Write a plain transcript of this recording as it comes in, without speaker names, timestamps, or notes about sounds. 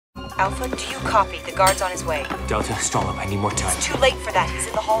Alpha, do you copy? The guard's on his way. Delta, stall up. I need more time. It's too late for that. He's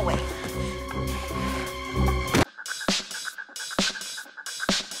in the hallway.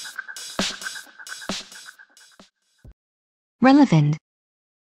 Relevant.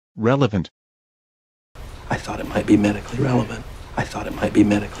 Relevant. I thought it might be medically relevant. I thought it might be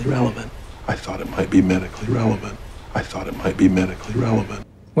medically relevant. I thought it might be medically relevant. I thought it might be medically relevant.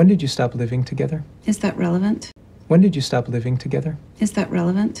 When did you stop living together? Is that relevant? When did you stop living together? Is that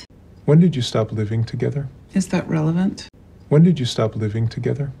relevant? When did you stop living together? Is that relevant? When did you stop living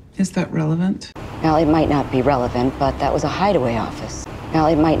together? Is that relevant? Well, it might not be relevant, but that was a hideaway office. Well,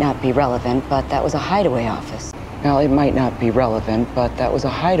 it might not be relevant, but that was a hideaway office. Well, it might not be relevant, but that was a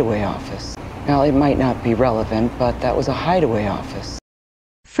hideaway office. Well, it might not be relevant, but that was a hideaway office.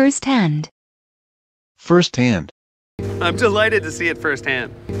 First-hand. First-hand. I'm delighted to see it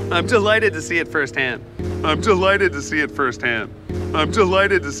firsthand. I'm delighted to see it firsthand. I'm delighted to see it firsthand. I'm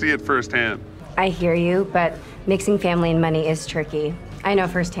delighted to see it firsthand. I hear you, but mixing family and money is tricky. I know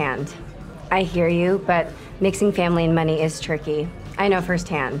firsthand. I hear you, but mixing family and money is tricky. I know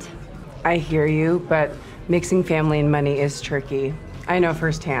firsthand. I hear you, but mixing family and money is tricky. I know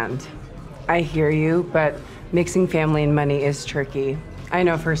firsthand. I hear you, but mixing family and money is tricky. I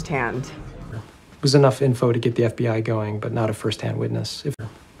know firsthand. It was enough info to get the FBI going, but not a first-hand witness. It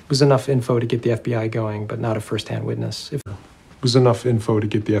was enough info to get the FBI going, but not a first-hand witness. It was enough info to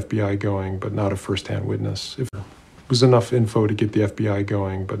get the FBI going, but not a first-hand witness. It was enough info to get the FBI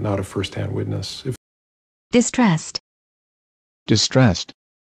going, but not a first-hand witness. Distressed. Distressed.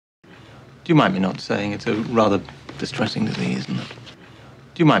 Do you mind me not saying it's a rather distressing disease, isn't it?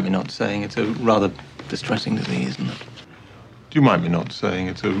 Do you mind me not saying it's a rather distressing disease, isn't it? Do you mind me not saying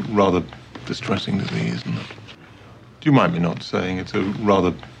it's a rather distressing disease, isn't it? Do you mind me not saying it's a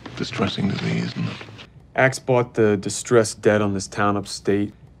rather distressing disease, isn't it? Axe bought the distressed debt on this town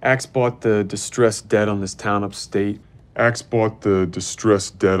upstate. Axe bought the distressed debt on this town upstate. Axe bought the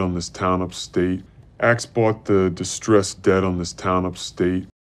distressed debt on this town upstate. Axe bought the distressed debt on this town upstate.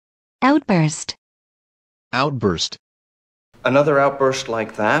 Outburst. Outburst. Another outburst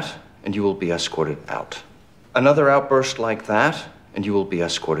like that, and you will be escorted out. Another outburst like that, and you will be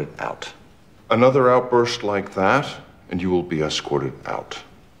escorted out. Another outburst like that, and you will be escorted out.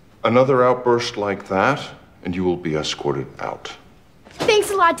 Another outburst like that, and you will be escorted out. Thanks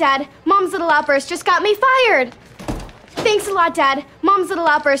a lot, Dad. Mom's little outburst just got me fired. Thanks a lot, Dad. Mom's little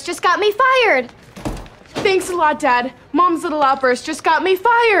outburst just got me fired. Thanks a lot, Dad. Mom's little outburst just got me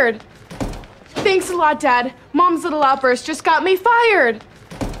fired. Thanks a lot, Dad. Mom's little outburst just got me fired.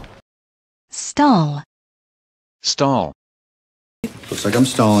 Stall. Stall. Looks like I'm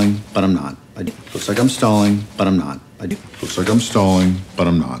stalling, but I'm not. Looks like I'm stalling, but I'm not. Looks like I'm stalling, but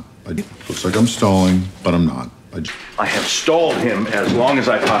I'm not. Looks like I'm stalling, but I'm not. I have stalled him as long as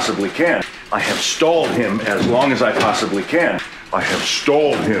I possibly can. I have stalled him as long as I possibly can. I have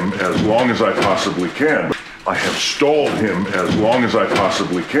stalled him as long as I possibly can. I have stalled him as long as I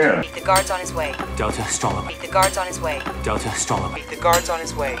possibly can. The guard's on his way. Delta, stall up. The guard's on his way. Delta, stall up. The guard's on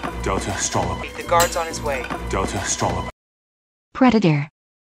his way. Delta, stall up. The guard's on his way. Delta, stall up. Predator.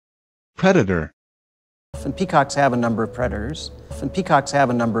 Predator. And peacocks have a number of predators. And peacocks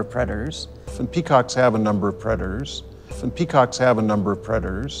have a number of predators. And peacocks have a number of predators. And peacocks have a number of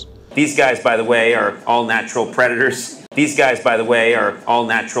predators. These guys, by the way, are all natural predators. These guys, by the way, are all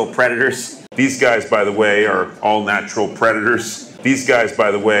natural predators. These guys, by the way, are all natural predators. These guys,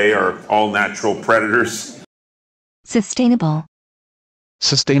 by the way, are all natural predators. Sustainable.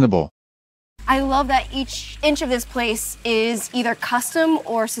 Sustainable. I love that each inch of this place is either custom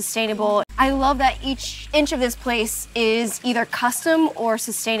or sustainable. I love that each inch of this place is either custom or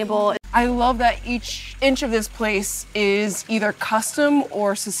sustainable. I love that each inch of this place is either custom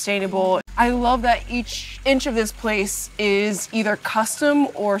or sustainable. I love that each inch of this place is either custom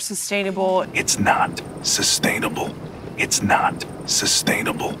or sustainable. It's not sustainable. It's not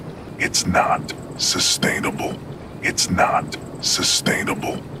sustainable. It's not sustainable. It's not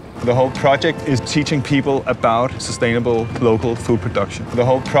sustainable. The whole project is teaching people about sustainable local food production. The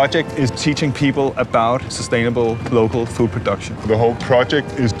whole project is teaching people about sustainable local food production. The whole project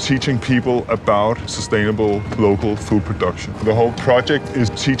is teaching people about sustainable local food production. The whole project is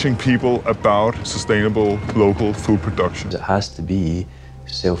teaching people about sustainable local food production. It has to be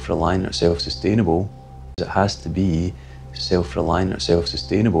self-reliant or self-sustainable. It has to be self-reliant or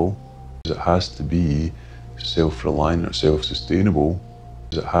self-sustainable. It has to be self-reliant or self-sustainable.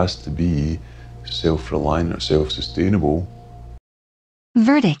 It has to be self-reliant or self-sustainable.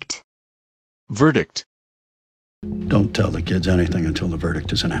 Verdict. Verdict. Don't tell the kids anything until the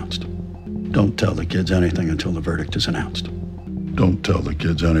verdict is announced. Don't tell the kids anything until the verdict is announced. Don't tell the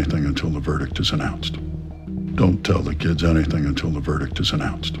kids anything until the verdict is announced. Don't tell the kids anything until the verdict is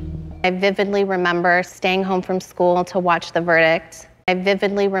announced. I vividly remember staying home from school to watch the verdict. I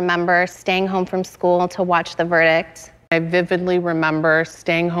vividly remember staying home from school to watch the verdict. I vividly remember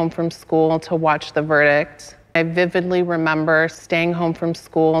staying home from school to watch the verdict. I vividly remember staying home from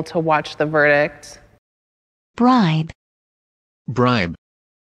school to watch the verdict. Bribe. Bribe.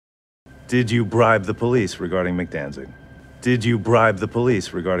 Did you bribe the police regarding McDanzig? Did you bribe the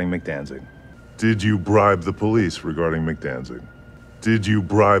police regarding McDanzig? Did you bribe the police regarding McDanzig? Did you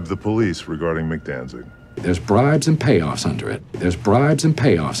bribe the police regarding McDanzig? There's bribes and payoffs under it. There's bribes and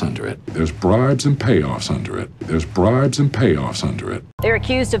payoffs under it. There's bribes and payoffs under it. There's bribes and payoffs under it. They're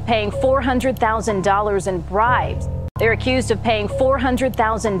accused of paying $400,000 in bribes. They're accused of paying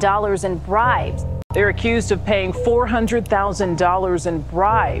 $400,000 in bribes. They're accused of paying $400,000 in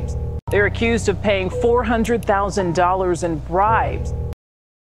bribes. They're accused of paying $400,000 in bribes.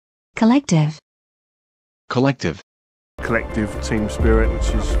 Collective. Collective. Collective team spirit, which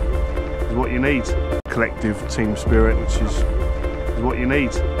is what you need. Collective team spirit, which is what you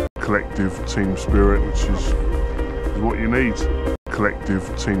need. Collective team spirit, which is what you need. Collective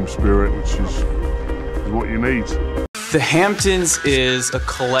team spirit, which is what you need. The Hamptons is a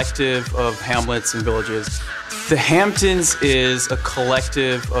collective of hamlets and villages. The Hamptons is a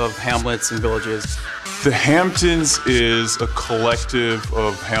collective of hamlets and villages. The Hamptons is a collective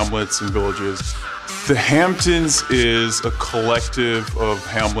of hamlets and villages. The Hamptons is a collective of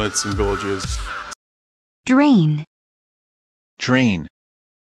hamlets and villages. Drain. Drain.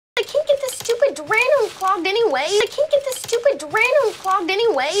 I can't get this stupid drain unclogged anyway. I can't get this stupid drain unclogged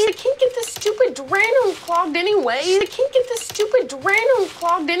anyway. I can't get this stupid drain unclogged anyway. I can't get this stupid drain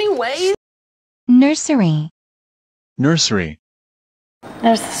unclogged anyway. Nursery. Nursery.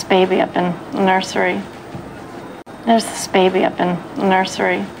 There's this baby up in the nursery. There's this baby up in the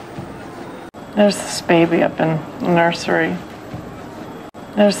nursery. There's this baby up in the nursery.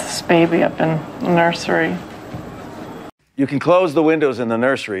 There's this baby up in the nursery. You can close the windows in the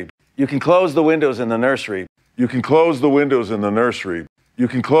nursery. You can close the windows in the nursery. You can close the windows in the nursery. You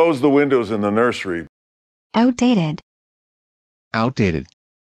can close the windows in the nursery. Outdated. Outdated.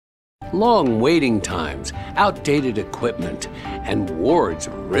 Long waiting times, outdated equipment, and wards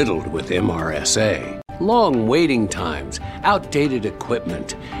riddled with MRSA. Long waiting times, outdated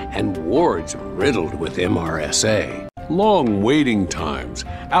equipment, and wards riddled with MRSA. Long waiting times,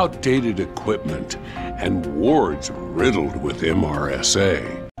 outdated equipment, and wards riddled with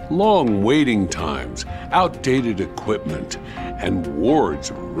MRSA. Long waiting times, outdated equipment, and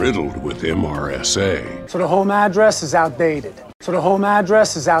wards riddled with MRSA. So the home address is outdated. So the home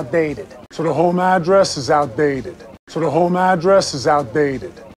address is outdated. So the home address is outdated. So the home address is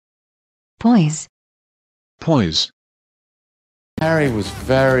outdated. Poise. Poise. Harry was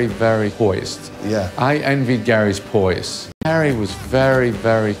very, very poised. Yeah. I envied Gary's poise. Harry was very,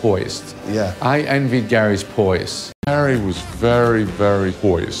 very poised. Yeah. I envied Gary's poise. Harry was very, very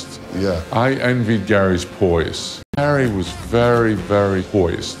poised. Yeah. I envied Gary's poise. Harry was very, very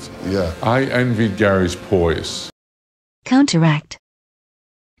poised. Yeah. I envied Gary's poise. Counteract.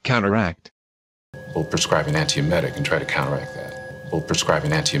 Counteract. We'll prescribe an antiemetic and try to counteract that. We'll prescribe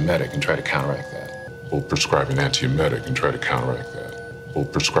an antiemetic and try to counteract that. We'll prescribe an antiemetic and try to counteract that. We'll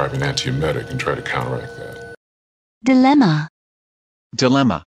prescribe an antiemetic and try to counteract that. Dilemma.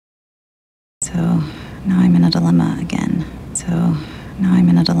 Dilemma. So now I'm in a dilemma again. So now I'm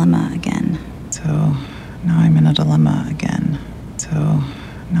in a dilemma again. So now I'm in a dilemma again. So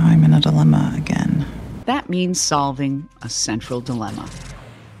now I'm in a dilemma again. That means solving a central dilemma.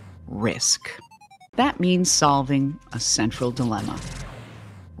 Risk. That means solving a central dilemma.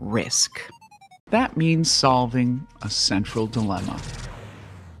 Risk. That means solving a central dilemma.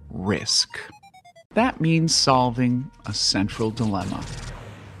 Risk. That means solving a central dilemma.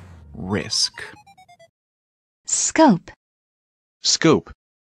 Risk. Scope. Scope.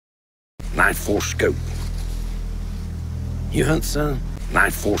 Knife for scope. You hunt, son?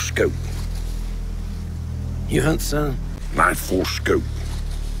 Knife for scope. You hunt, son? Knife for scope.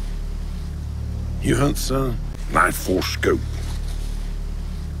 You hunt, son? Knife for scope.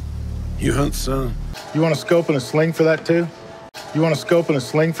 You hunt, son? You want a scope and a sling for that too? You want a scope and a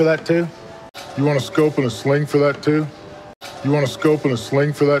sling for that too? You want a scope and a sling for that too? You want a scope and a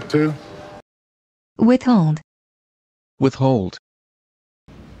sling for that too? Withhold. Withhold.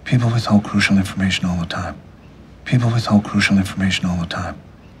 People withhold crucial information all the time. People withhold crucial information all the time.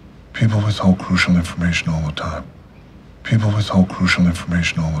 People withhold crucial information all the time. People withhold crucial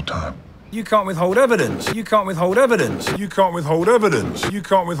information all the time. You can't withhold evidence. You can't withhold evidence. You can't withhold evidence. You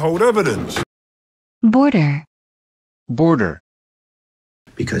can't withhold evidence. Border. Border.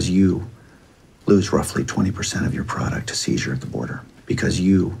 Because you lose roughly 20% of your product to seizure at the border. Because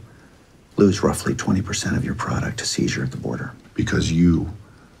you lose roughly 20% of your product to seizure at the border. Because you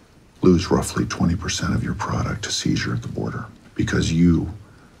lose roughly 20% of your product to seizure at the border. Because you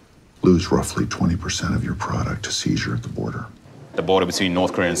lose roughly 20% of your product to seizure at the border. The border between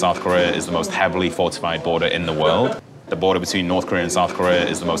North Korea and South Korea is the most heavily fortified border in the world. The border between North Korea and South Korea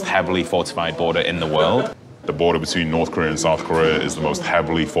is the most heavily fortified border in the world. The border between North Korea and South Korea is the most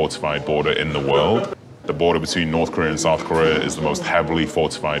heavily fortified border in the world. The border between North Korea and South Korea is the most heavily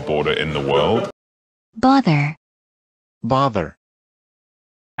fortified border in the world. Bother. Bother.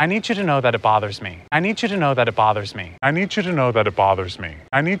 I need you to know that it bothers me. I need you to know that it bothers me. I need you to know that it bothers me.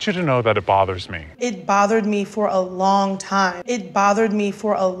 I need you to know that it bothers me. It bothered me for a long time. It bothered me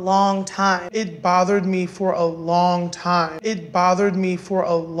for a long time. It bothered me for a long time. It bothered me for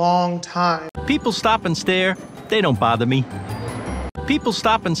a long time. People stop and stare, they don't bother me. People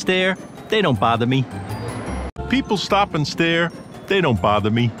stop and stare, they don't bother me. People stop and stare, they don't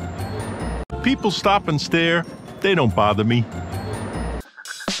bother me. People stop and stare, they don't bother me.